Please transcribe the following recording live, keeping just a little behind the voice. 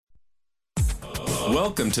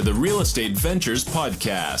Welcome to the Real Estate Ventures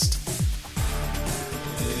Podcast.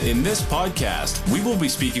 In this podcast, we will be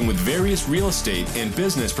speaking with various real estate and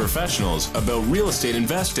business professionals about real estate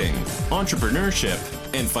investing, entrepreneurship,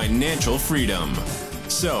 and financial freedom.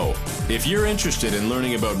 So, if you're interested in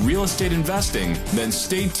learning about real estate investing, then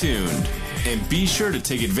stay tuned and be sure to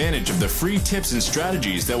take advantage of the free tips and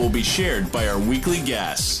strategies that will be shared by our weekly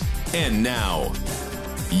guests. And now,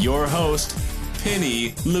 your host,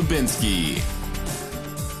 Penny Lubinsky.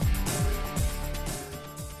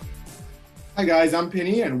 Hi guys, I'm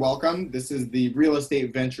Penny and welcome. This is the Real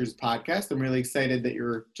Estate Ventures Podcast. I'm really excited that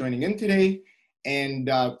you're joining in today.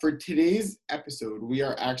 And for today's episode, we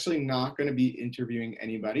are actually not going to be interviewing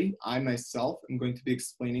anybody. I myself am going to be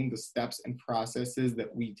explaining the steps and processes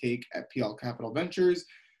that we take at PL Capital Ventures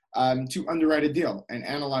to underwrite a deal and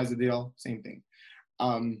analyze a deal, same thing.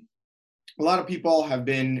 A lot of people have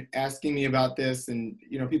been asking me about this, and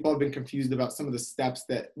people have been confused about some of the steps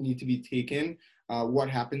that need to be taken. What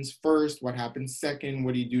happens first? What happens second?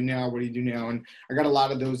 What do you do now? What do you do now? And I got a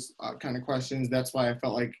lot of those kind of questions. That's why I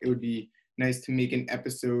felt like it would be nice to make an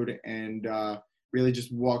episode and really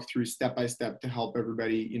just walk through step by step to help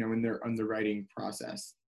everybody, in their underwriting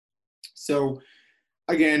process. So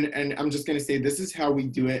again, and I'm just going to say this is how we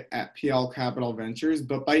do it at PL Capital Ventures,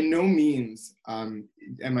 but by no means am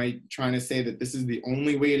I trying to say that this is the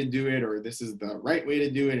only way to do it or this is the right way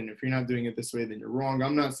to do it. And if you're not doing it this way, then you're wrong.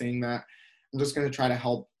 I'm not saying that. I'm just going to try to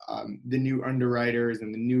help the new underwriters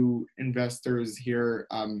and the new investors here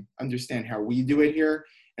understand how we do it here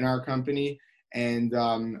in our company. And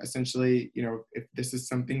essentially, if this is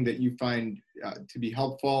something that you find to be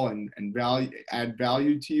helpful and add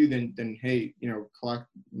value to you, then hey, collect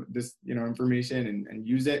this, information and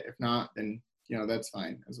use it. If not, then, that's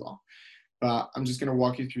fine as well. But I'm just going to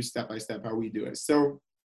walk you through step by step how we do it. So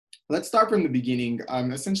let's start from the beginning.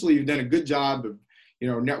 Essentially, you've done a good job of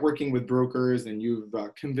networking with brokers, and you've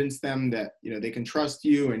convinced them that, they can trust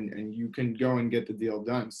you and you can go and get the deal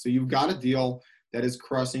done. So you've got a deal that is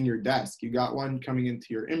crossing your desk. You got one coming into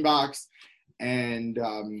your inbox and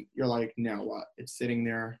you're like, now what? It's sitting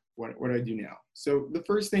there. What do I do now? So the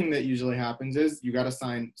first thing that usually happens is you got to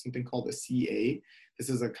sign something called a CA. This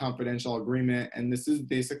is a confidential agreement. And this is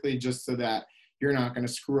basically just so that you're not going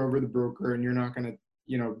to screw over the broker and you're not going to,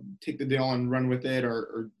 take the deal and run with it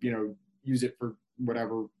or use it for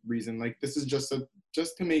whatever reason. Like this is just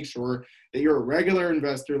to make sure that you're a regular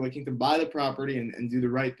investor looking to buy the property and do the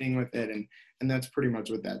right thing with it. And that's pretty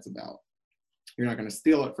much what that's about. You're not going to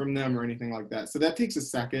steal it from them or anything like that. So that takes a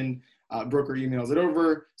second. Broker emails it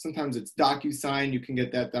over. Sometimes it's DocuSign. You can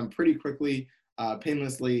get that done pretty quickly,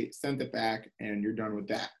 painlessly, send it back, and you're done with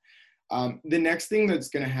that. The next thing that's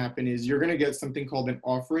going to happen is you're going to get something called an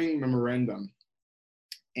offering memorandum.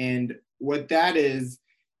 And what that is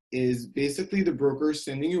basically the broker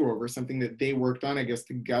sending you over something that they worked on, I guess,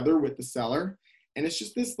 together with the seller. And it's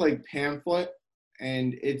just this like pamphlet,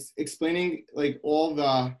 and it's explaining like all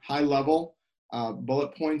the high level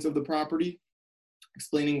bullet points of the property,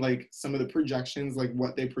 explaining like some of the projections, like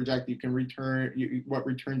what they project you can return, what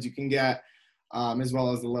returns you can get, as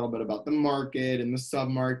well as a little bit about the market and the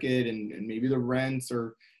sub-market and maybe the rents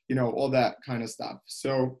or, all that kind of stuff.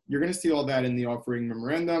 So you're going to see all that in the offering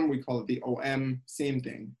memorandum. We call it the OM, same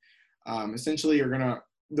thing. Essentially,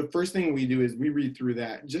 the first thing we do is we read through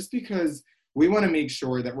that just because we want to make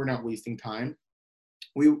sure that we're not wasting time.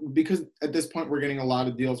 Because at this point, we're getting a lot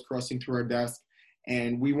of deals crossing through our desk,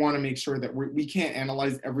 and we want to make sure that we can't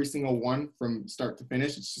analyze every single one from start to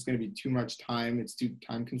finish. It's just going to be too much time. It's too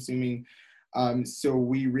time consuming. So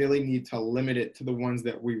we really need to limit it to the ones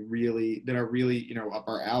that are really, up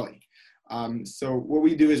our alley. So what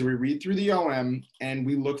we do is we read through the OM and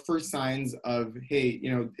we look for signs of, hey,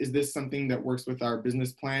 is this something that works with our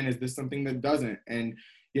business plan? Is this something that doesn't? And,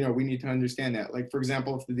 we need to understand that. Like, for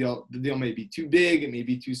example, if the deal may be too big, it may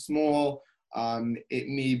be too small, it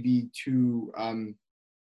may be too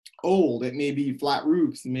old, it may be flat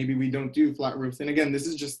roofs, and maybe we don't do flat roofs. And again, this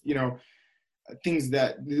is just,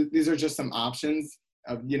 these are just some options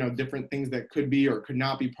of, different things that could be or could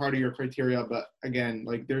not be part of your criteria. But again,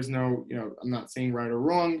 like there's no, I'm not saying right or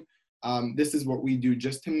wrong. This is what we do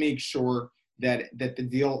just to make sure that the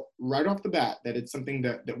deal right off the bat, that it's something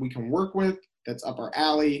that we can work with, that's up our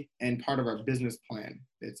alley and part of our business plan.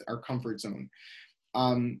 It's our comfort zone.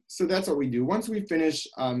 So that's what we do. Once we finish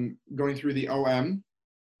going through the OM,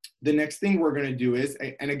 the next thing we're going to do is,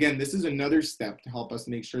 and again, this is another step to help us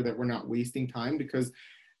make sure that we're not wasting time, because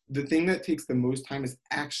the thing that takes the most time is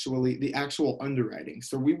actually the actual underwriting.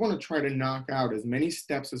 So we want to try to knock out as many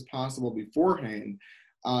steps as possible beforehand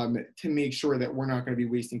to make sure that we're not going to be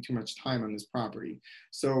wasting too much time on this property.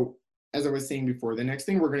 So as I was saying before, the next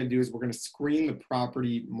thing we're going to do is we're going to screen the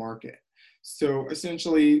property market. So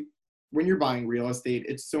essentially, when you're buying real estate,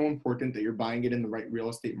 it's so important that you're buying it in the right real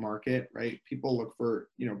estate market, right? People look for,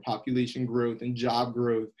 population growth and job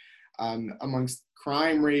growth, amongst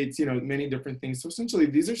crime rates, many different things. So essentially,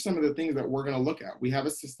 these are some of the things that we're going to look at. We have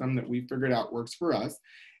a system that we figured out works for us.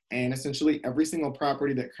 And essentially, every single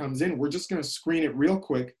property that comes in, we're just going to screen it real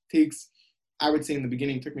quick. Takes, I would say in the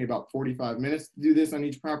beginning, it took me about 45 minutes to do this on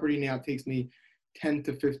each property. Now it takes me 10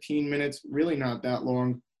 to 15 minutes, really not that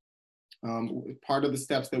long. Part of the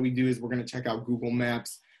steps that we do is we're going to check out Google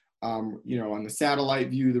Maps, on the satellite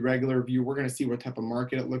view, the regular view. We're going to see what type of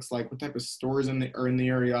market it looks like, what type of stores are in the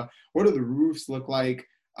area, what do the roofs look like.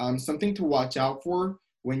 Something to watch out for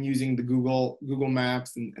when using the Google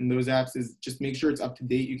Maps and those apps is just make sure it's up to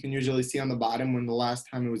date. You can usually see on the bottom when the last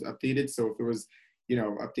time it was updated. So if it was,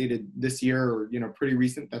 updated this year or, pretty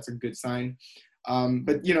recent, that's a good sign.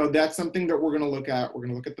 But that's something that we're going to look at. We're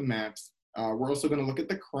going to look at the maps. We're also going to look at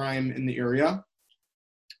the crime in the area.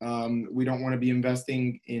 We don't want to be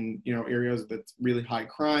investing in, areas that's really high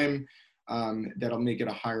crime, that'll make it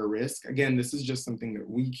a higher risk. Again, this is just something that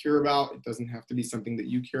we care about. It doesn't have to be something that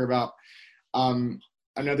you care about.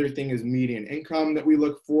 Another thing is median income that we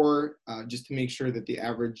look for, just to make sure that the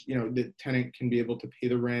average, the tenant can be able to pay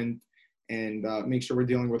the rent, and make sure we're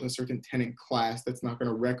dealing with a certain tenant class that's not going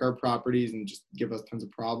to wreck our properties and just give us tons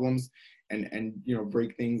of problems and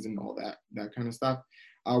break things and all that kind of stuff.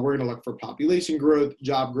 We're going to look for population growth,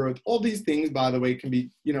 job growth. All these things, by the way, can be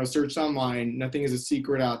searched online. Nothing is a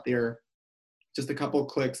secret out there. Just a couple of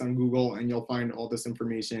clicks on Google and you'll find all this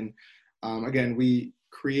information. Again, we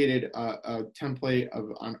created a template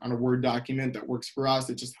on a Word document that works for us.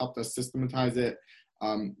 It just helped us systematize it,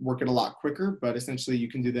 work it a lot quicker, but essentially you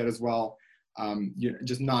can do that as well.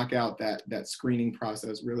 Just knock out that screening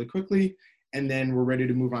process really quickly, and then we're ready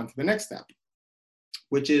to move on to the next step,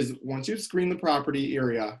 which is once you've screened the property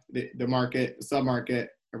area, the market, the submarket,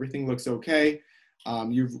 everything looks okay.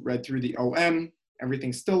 You've read through the OM,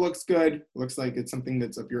 everything still looks good, looks like it's something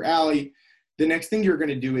that's up your alley. The next thing you're going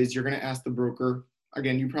to do is you're going to ask the broker.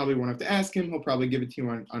 Again, you probably won't have to ask him. He'll probably give it to you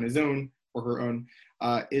on his own or her own,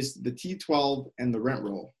 is the T12 and the rent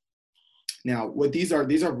roll. Now, what these are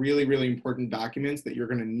really, really important documents that you're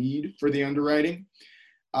going to need for the underwriting.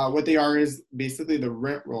 What they are is basically the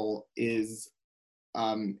rent roll is,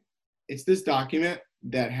 it's this document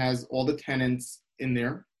that has all the tenants in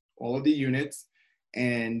there, all of the units,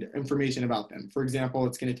 and information about them. For example,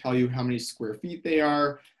 it's going to tell you how many square feet they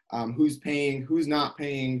are, who's paying, who's not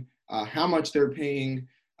paying, how much they're paying,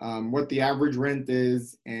 what the average rent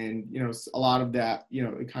is, and a lot of that,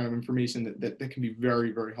 kind of information that can be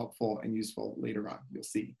very, very helpful and useful later on. You'll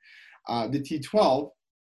see. The T12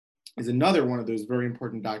 is another one of those very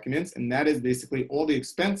important documents, and that is basically all the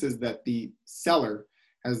expenses that the seller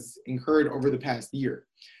has incurred over the past year.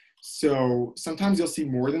 So sometimes you'll see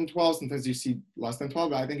more than 12, sometimes you see less than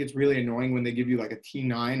 12. I think it's really annoying when they give you like a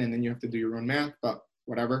T9 and then you have to do your own math, but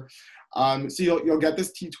whatever. So you'll get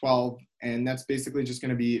this T12, and that's basically just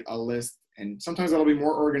going to be a list. And sometimes it'll be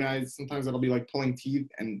more organized. Sometimes it'll be like pulling teeth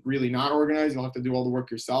and really not organized. You'll have to do all the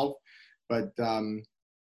work yourself. But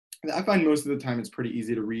I find most of the time it's pretty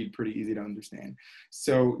easy to read, pretty easy to understand.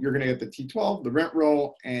 So you're going to get the T12, the rent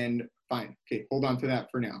roll, and fine. Okay, hold on to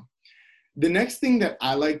that for now. The next thing that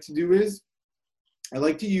I like to do is I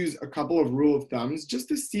like to use a couple of rule of thumbs just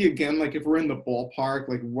to see, again, like if we're in the ballpark,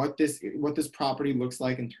 like what this property looks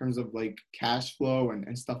like in terms of like cash flow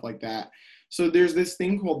and stuff like that. So there's this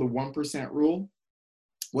thing called the 1% rule.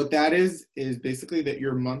 What that is basically that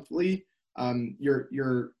your monthly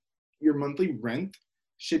your monthly rent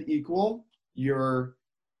should equal should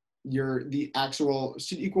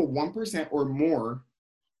equal 1% or more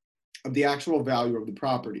of the actual value of the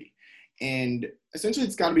property. And essentially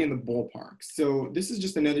it's got to be in the ballpark. So this is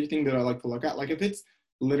just another thing that I like to look at. Like if it's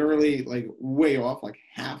literally like way off, like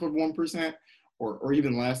half of 1% or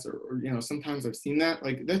even less, or sometimes I've seen that,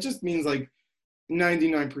 like that just means like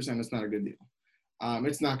 99% is not a good deal.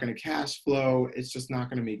 It's not going to cash flow. It's just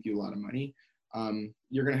not going to make you a lot of money.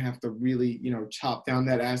 You're going to have to really, chop down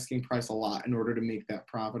that asking price a lot in order to make that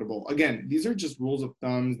profitable. Again, these are just rules of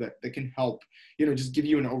thumbs that can help, just give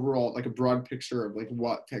you an overall, like a broad picture of like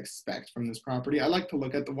what to expect from this property. I like to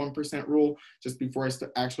look at the 1% rule just before I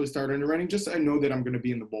actually start underwriting, just so I know that I'm going to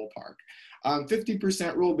be in the ballpark.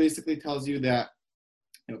 50% rule basically tells you that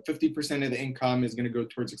 50% of the income is going to go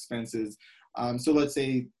towards expenses. So let's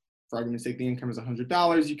say, for argument's sake, the income is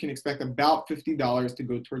 $100. You can expect about $50 to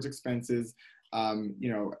go towards expenses.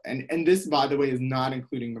 And this, by the way, is not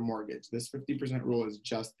including the mortgage. This 50% rule is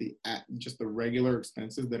just the regular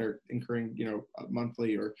expenses that are incurring,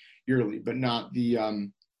 monthly or yearly, but not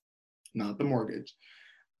the mortgage.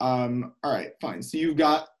 All right, fine. So you've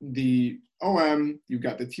got the OM, you've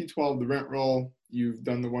got the T12, the rent roll, you've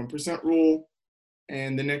done the 1% rule.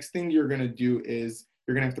 And the next thing you're going to do is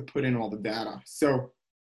you're going to have to put in all the data. So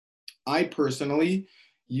I personally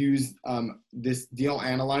use this deal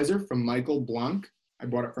analyzer from Michael Blanc. I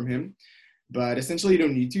bought it from him. But essentially, you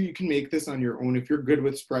don't need to. You can make this on your own. If you're good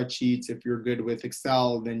with spreadsheets, if you're good with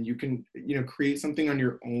Excel, then you can create something on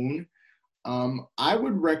your own. I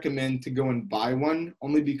would recommend to go and buy one,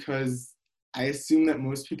 only because I assume that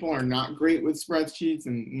most people are not great with spreadsheets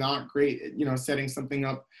and not great at, setting something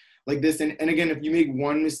up like this. And again, if you make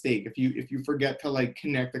one mistake, if you forget to like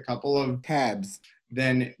connect a couple of tabs,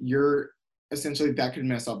 then you're essentially, that could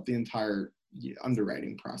mess up the entire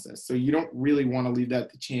underwriting process. So you don't really want to leave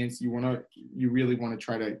that to chance. You really want to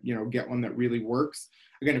try to, get one that really works.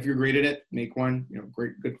 Again, if you're great at it, make one,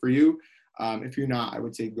 great, good for you. If you're not, I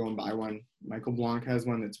would say go and buy one. Michael Blanc has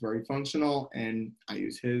one that's very functional, and I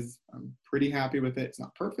use his. I'm pretty happy with it. It's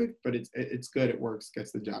not perfect, but it's good. It works,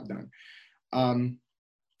 gets the job done.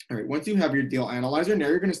 All right, once you have your deal analyzer, now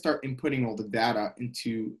you're going to start inputting all the data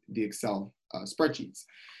into the Excel spreadsheets.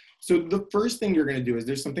 So the first thing you're going to do is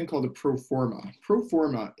there's something called a pro forma. Pro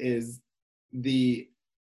forma is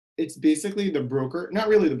it's basically the broker, not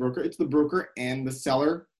really the broker, it's the broker and the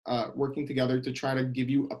seller working together to try to give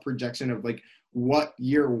you a projection of like what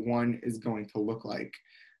year one is going to look like,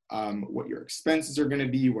 what your expenses are going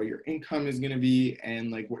to be, what your income is going to be,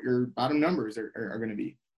 and like what your bottom numbers are going to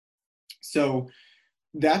be. So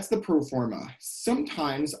that's the pro forma.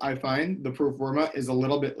 Sometimes I find the pro forma is a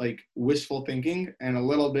little bit like wishful thinking and a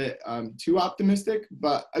little bit too optimistic.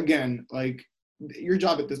 But again, like your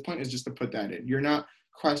job at this point is just to put that in. You're not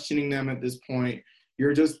questioning them at this point.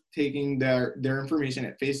 You're just taking their information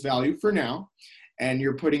at face value for now, and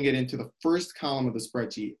you're putting it into the first column of the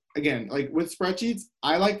spreadsheet. Again, like with spreadsheets,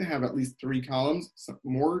 I like to have at least 3 columns.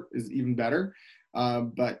 More is even better.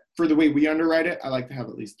 But for the way we underwrite it, I like to have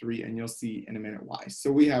at least 3, and you'll see in a minute why.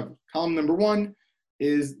 So we have column number 1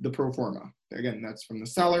 is the pro forma. Again, that's from the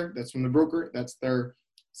seller, that's from the broker, that's their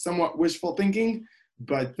somewhat wishful thinking,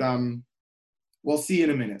 but we'll see in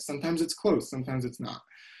a minute. Sometimes it's close, sometimes it's not.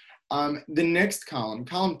 The next column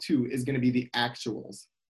 2, is going to be the actuals.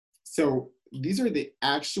 So these are the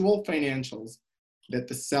actual financials that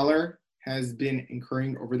the seller has been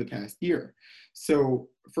incurring over the past year. So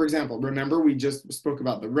for example, remember we just spoke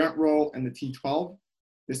about the rent roll and the T12.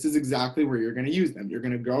 This is exactly where you're going to use them. You're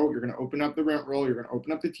going to open up the rent roll, you're going to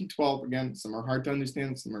open up the T12. Again, some are hard to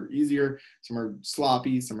understand, some are easier, some are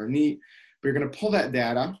sloppy, some are neat. But you're going to pull that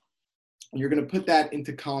data and you're going to put that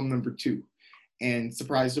into column number 2. And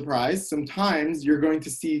surprise, surprise, sometimes you're going to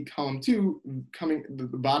see column 2 coming, the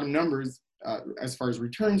bottom numbers as far as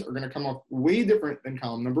returns are going to come off way different than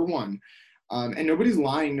column number 1. And nobody's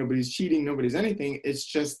lying, nobody's cheating, nobody's anything. It's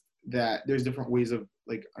just that there's different ways of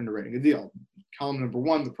like underwriting a deal. Column number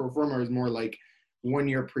 1, the pro forma, is more like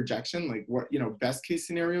 1-year projection, like what, best case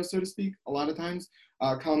scenario, so to speak, a lot of times.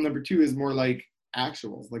 Column number 2 is more like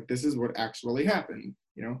actuals, like this is what actually happened.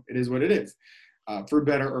 It is what it is, for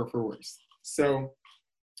better or for worse. So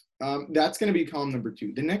that's going to be column number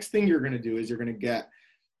 2. The next thing you're going to do is you're going to get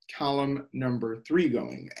column number 3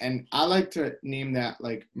 going. And I like to name that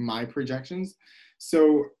like my projections.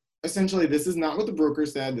 So essentially, this is not what the broker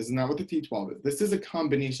said. This is not what the T12 is. This is a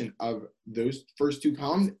combination of those first 2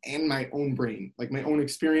 columns and my own brain, like my own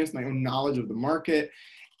experience, my own knowledge of the market,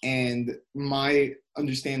 and my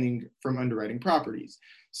understanding from underwriting properties.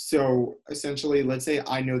 So essentially, let's say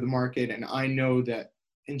I know the market and I know that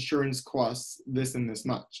insurance costs this and this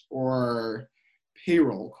much, or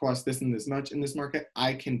payroll costs this and this much in this market.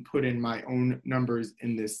 I can put in my own numbers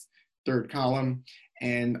in this 3rd column,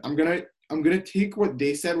 and I'm gonna take what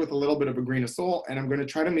they said with a little bit of a grain of salt, and I'm gonna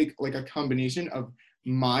try to make like a combination of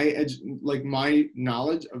my my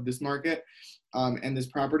knowledge of this market and this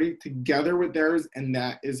property together with theirs, and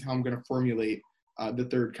that is how I'm gonna formulate the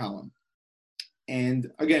 3rd column.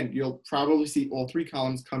 And again, you'll probably see all 3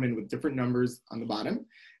 columns come in with different numbers on the bottom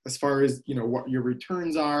as far as, what your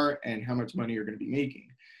returns are and how much money you're going to be making.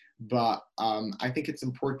 But I think it's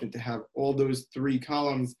important to have all those 3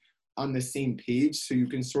 columns on the same page so you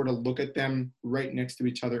can sort of look at them right next to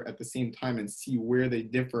each other at the same time and see where they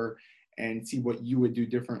differ and see what you would do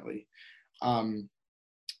differently.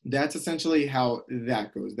 That's essentially how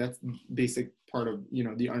that goes. That's the basic part of,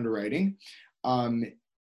 the underwriting.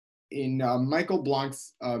 In Michael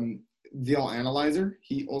Blanc's deal analyzer,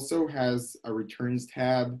 he also has a returns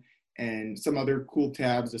tab. and some other cool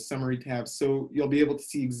tabs, a summary tab. So you'll be able to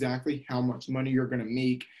see exactly how much money you're going to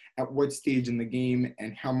make at what stage in the game,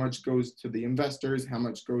 and how much goes to the investors, how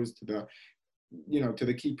much goes to the, to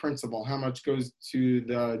the key principal, how much goes to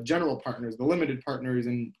the general partners, the limited partners,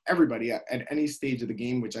 and everybody at any stage of the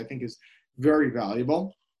game, which I think is very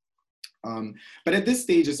valuable. But at this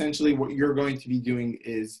stage, essentially what you're going to be doing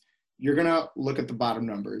is you're going to look at the bottom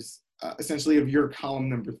numbers, essentially of your column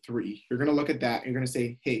number 3. You're going to look at that and you're going to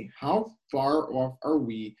say, hey, how far off are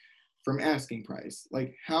we from asking price?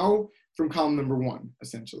 Like, how from column number 1,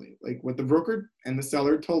 essentially, like what the broker and the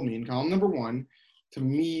seller told me in column number 1 to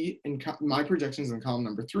me in my projections in column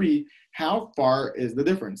number 3, how far is the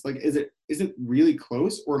difference? Like, is it really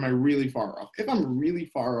close, or am I really far off? If I'm really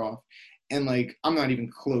far off and like I'm not even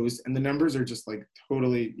close and the numbers are just like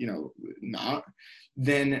totally, not,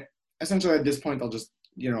 then essentially at this point I'll just,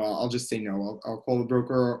 I'll just say no. I'll call the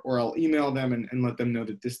broker, or I'll email them and let them know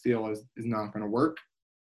that this deal is not going to work.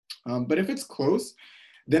 But if it's close,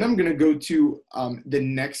 then I'm going to go to the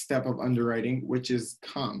next step of underwriting, which is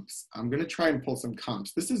comps. I'm going to try and pull some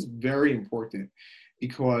comps. This is very important,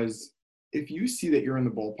 because if you see that you're in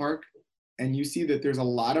the ballpark and you see that there's a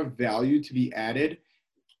lot of value to be added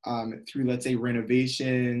through, let's say,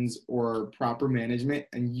 renovations or proper management,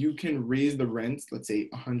 and you can raise the rents, let's say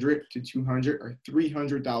 $100 to $200 or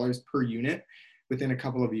 $300 per unit within a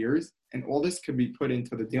couple of years, and all this could be put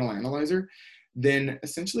into the deal analyzer, then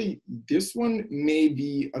essentially this one may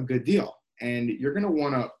be a good deal, and you're going to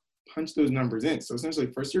want to punch those numbers in. So essentially,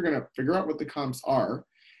 first you're going to figure out what the comps are.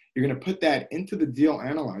 You're going to put that into the deal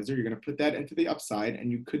analyzer. You're going to put that into the upside,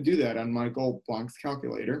 and you could do that on Michael Blank's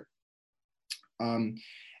calculator.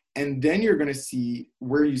 And then you're going to see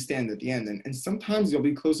where you stand at the end. And sometimes you'll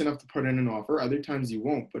be close enough to put in an offer. Other times you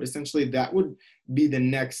won't. But essentially, that would be the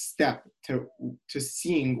next step to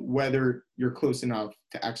seeing whether you're close enough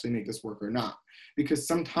to actually make this work or not. Because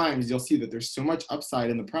sometimes you'll see that there's so much upside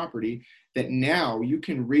in the property that now you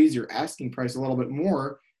can raise your asking price a little bit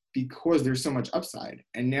more because there's so much upside.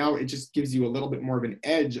 And now it just gives you a little bit more of an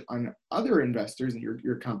edge on other investors and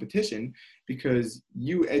your competition, because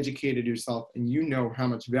you educated yourself and you know how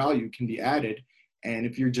much value can be added. And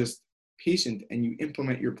if you're just patient and you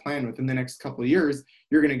implement your plan within the next couple of years,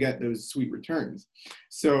 you're going to get those sweet returns.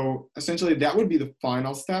 So essentially that would be the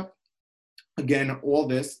final step. Again, all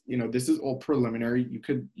this, this is all preliminary. You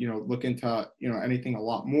could, look into, anything a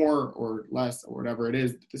lot more or less or whatever it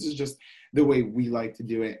is. This is just the way we like to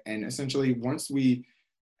do it. And essentially, once we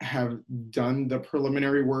have done the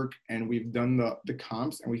preliminary work and we've done the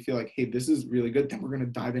comps and we feel like, hey, this is really good, then we're going to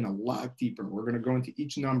dive in a lot deeper. We're going to go into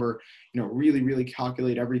each number, really, really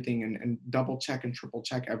calculate everything and double check and triple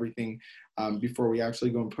check everything before we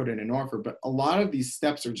actually go and put in an offer. But a lot of these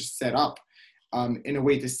steps are just set up in a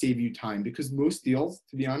way to save you time, because most deals,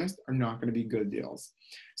 to be honest, are not going to be good deals.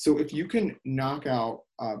 So if you can knock out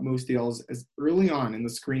most deals as early on in the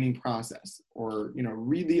screening process, or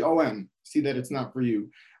read the OM, see that it's not for you,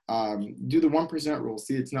 do the 1% rule,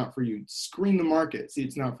 see it's not for you, screen the market, see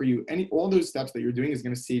it's not for you. All those steps that you're doing is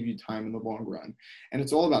going to save you time in the long run. And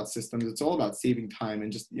it's all about systems. It's all about saving time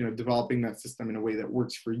and just developing that system in a way that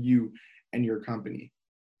works for you and your company.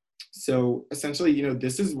 So essentially,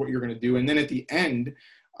 this is what you're going to do. And then at the end,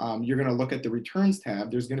 you're going to look at the returns tab.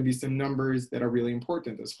 There's going to be some numbers that are really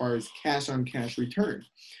important as far as cash on cash return,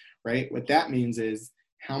 right? What that means is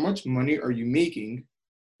how much money are you making,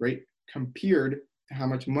 right, compared to how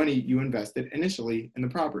much money you invested initially in the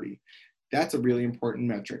property. That's a really important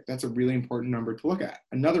metric. That's a really important number to look at.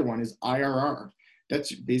 Another one is IRR.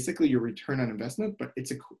 That's basically your return on investment, but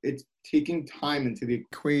it's taking time into the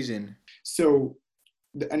equation. So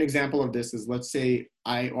an example of this is, let's say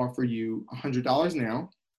I offer you $100 now,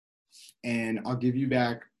 and I'll give you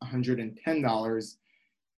back $110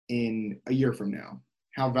 in a year from now.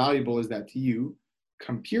 How valuable is that to you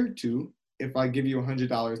compared to if I give you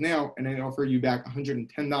 $100 now and I offer you back $110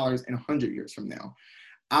 in 100 years from now?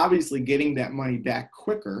 Obviously, getting that money back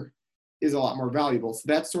quicker is a lot more valuable. So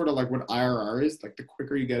that's sort of like what IRR is. Like, the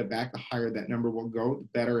quicker you get it back, the higher that number will go, the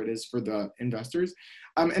better it is for the investors.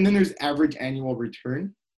 And then there's average annual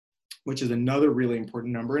return, which is another really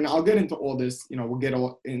important number. And I'll get into all this, we'll get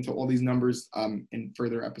into all these numbers in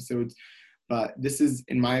further episodes. But this is,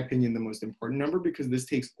 in my opinion, the most important number, because this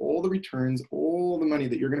takes all the returns, all the money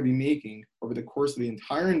that you're going to be making over the course of the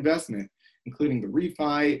entire investment, including the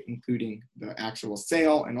refi, including the actual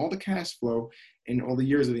sale, and all the cash flow in all the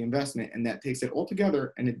years of the investment. And that takes it all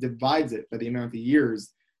together and it divides it by the amount of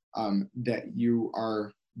years that you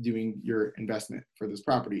are doing your investment for this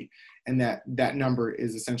property. And that number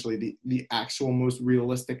is essentially the actual most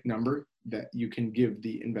realistic number that you can give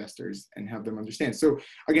the investors and have them understand. So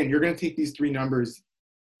again, you're going to take these three numbers,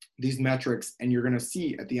 these metrics, and you're going to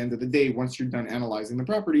see at the end of the day, once you're done analyzing the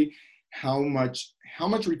property, how much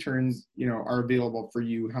returns, are available for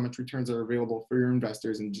you, how much returns are available for your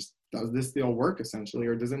investors, and just does this deal work essentially,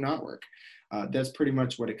 or does it not work? That's pretty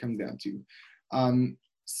much what it comes down to.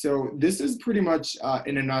 So this is pretty much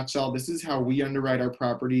in a nutshell, this is how we underwrite our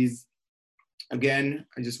properties. Again,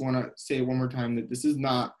 I just want to say one more time that this is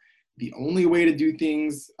not the only way to do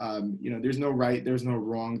things. There's no right, there's no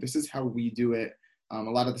wrong. This is how we do it. A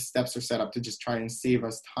lot of the steps are set up to just try and save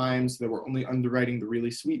us time so that we're only underwriting the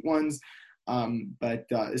really sweet ones. But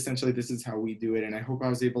essentially, this is how we do it. And I hope I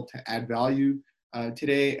was able to add value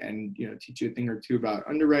today and, teach you a thing or two about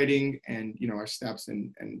underwriting and, our steps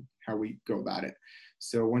and how we go about it.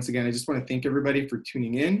 So once again, I just want to thank everybody for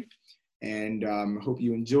tuning in, and hope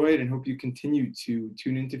you enjoyed and hope you continue to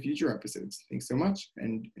tune into future episodes. Thanks so much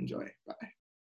and enjoy. Bye.